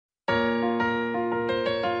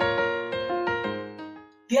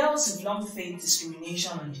Girls have long faced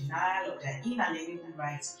discrimination and denial of their inalienable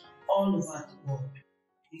rights all over the world.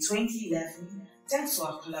 In 2011, thanks to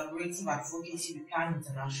our collaborative advocacy with Plan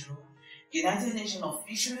International, the United Nations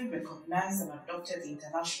officially recognized and adopted the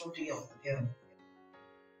International Day of the Girl.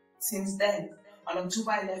 Since then, on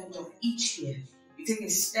October 11th of each year, we take a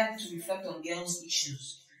step to reflect on girls'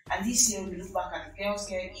 issues, and this year we look back at the Girls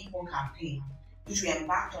Get Equal campaign, which we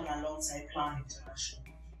embarked on alongside Plan International.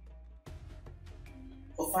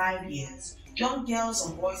 For 5 years, young girls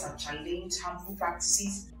and boys have challenged harmful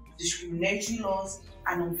practices, discriminatory laws,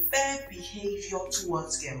 and unfair behavior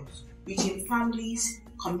towards girls, within families,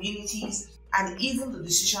 communities, and even the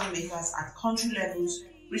decision makers at country levels,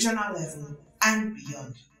 regional level, and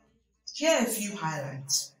beyond. Here are a few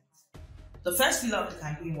highlights. The first pillar of the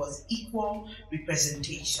campaign was equal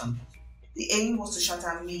representation. The aim was to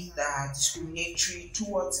shatter myths that are discriminatory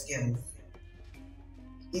towards girls.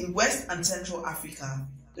 In West and Central Africa,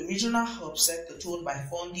 the regional hub set the tone by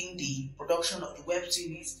funding the production of the web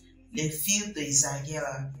series Le Fil de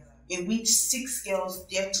Zagela, in which 6 girls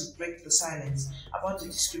dared to break the silence about the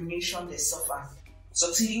discrimination they suffer,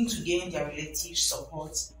 succeeding to gain their relative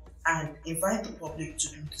support and invite the public to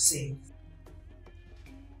do the same.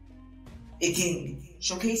 Again,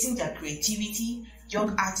 showcasing their creativity,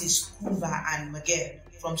 young artists Kumba and Maguire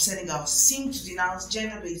from Senegal seem to denounce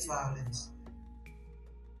gender-based violence,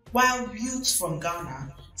 while youths from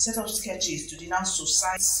Ghana set up sketches to denounce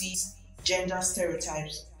society's gender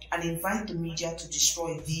stereotypes and invite the media to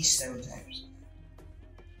destroy these stereotypes.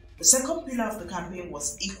 The second pillar of the campaign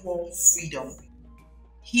was equal freedom.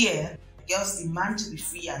 Here, girls demand to be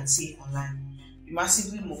free and safe online. We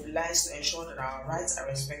massively mobilized to ensure that our rights are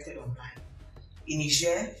respected online. In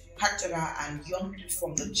Niger, Hajjara and young people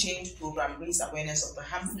from the Change program raised awareness of the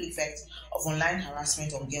harmful effects of online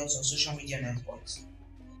harassment on girls on social media networks.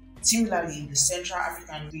 Similarly, in the Central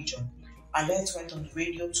African region, alerts went on the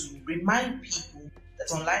radio to remind people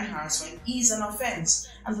that online harassment is an offense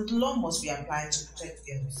and that the law must be applied to protect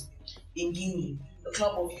girls. In Guinea, the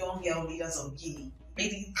Club of Young Girl Leaders of Guinea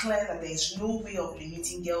made it clear that there is no way of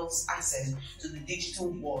limiting girls' access to the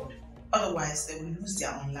digital world, otherwise they will lose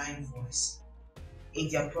their online voice. In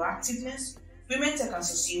their proactiveness, Women Tech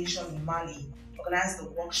Association in Mali organized a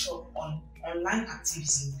workshop on online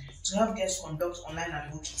activism to help girls conduct online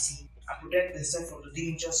advocacy and protect themselves from the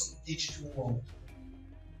dangers of the digital world.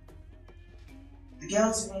 The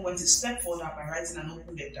girls even went a step further by writing an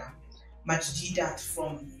open letter. Majdidat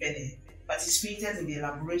from Benin participated in the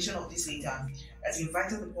elaboration of this letter that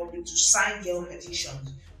invited the public to sign girl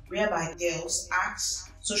petitions, whereby girls asked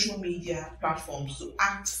social media platforms to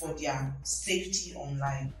act for their safety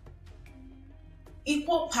online.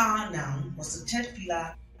 Equal Power Now was the third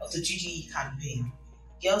pillar of the GGE campaign.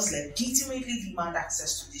 Girls legitimately demand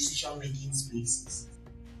access to decision-making spaces.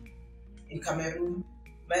 In Cameroon,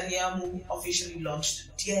 Mariamu officially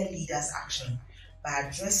launched Dear Leaders Action by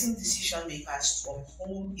addressing decision makers to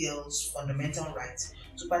uphold girls' fundamental rights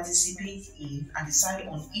to participate in and decide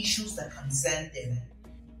on issues that concern them.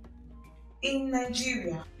 In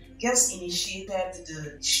Nigeria, girls initiated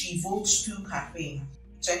the She Votes Too campaign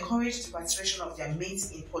to encourage the participation of their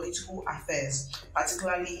mates in political affairs,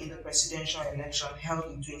 particularly in the presidential election held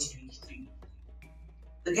in 2023.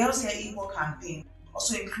 The Girls Get Equal campaign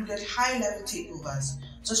also included high-level takeovers,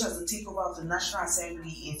 such as the takeover of the National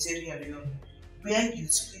Assembly in Sierra Leone, where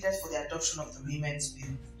youths pleaded for the adoption of the Women's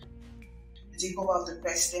Bill. The takeover of the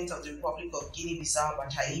President of the Republic of Guinea-Bissau,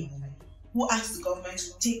 Bataibu, who asked the government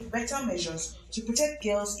to take better measures to protect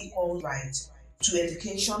girls' equal rights to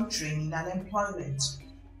education, training, and employment.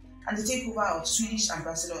 And the takeover of Swedish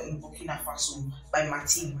ambassador in Burkina Faso by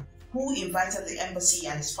Martin, who invited the embassy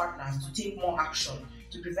and its partners to take more action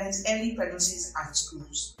to prevent early pregnancies at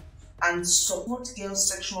schools and support girls'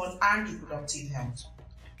 sexual and reproductive health.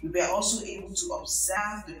 We were also able to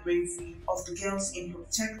observe the bravery of the girls in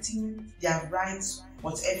protecting their rights,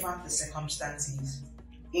 whatever the circumstances.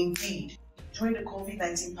 Indeed, during the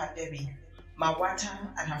COVID-19 pandemic, Mawata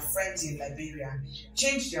and her friends in Liberia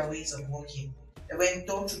changed their ways of working. They went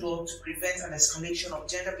door to door to prevent an escalation of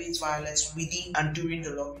gender-based violence within and during the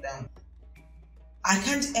lockdown. I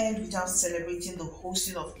can't end without celebrating the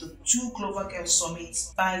hosting of the 2 Clover Girl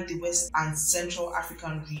Summits by the West and Central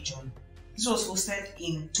African region. This was hosted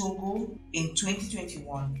in Togo in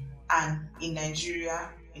 2021 and in Nigeria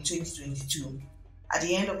in 2022. At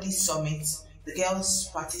the end of these summits, the girls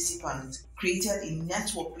participants created a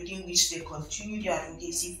network within which they continued their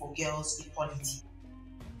advocacy for girls' equality.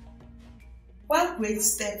 While great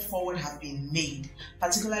steps forward have been made,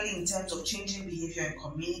 particularly in terms of changing behavior in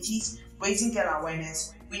communities, raising girl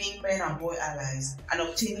awareness, winning men and boy allies, and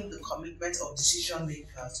obtaining the commitment of decision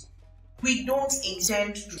makers, we don't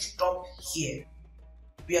intend to stop here.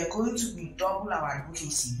 We are going to redouble our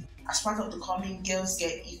advocacy as part of the coming Girls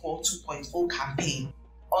Get Equal 2.0 campaign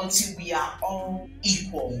until we are all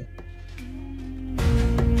equal.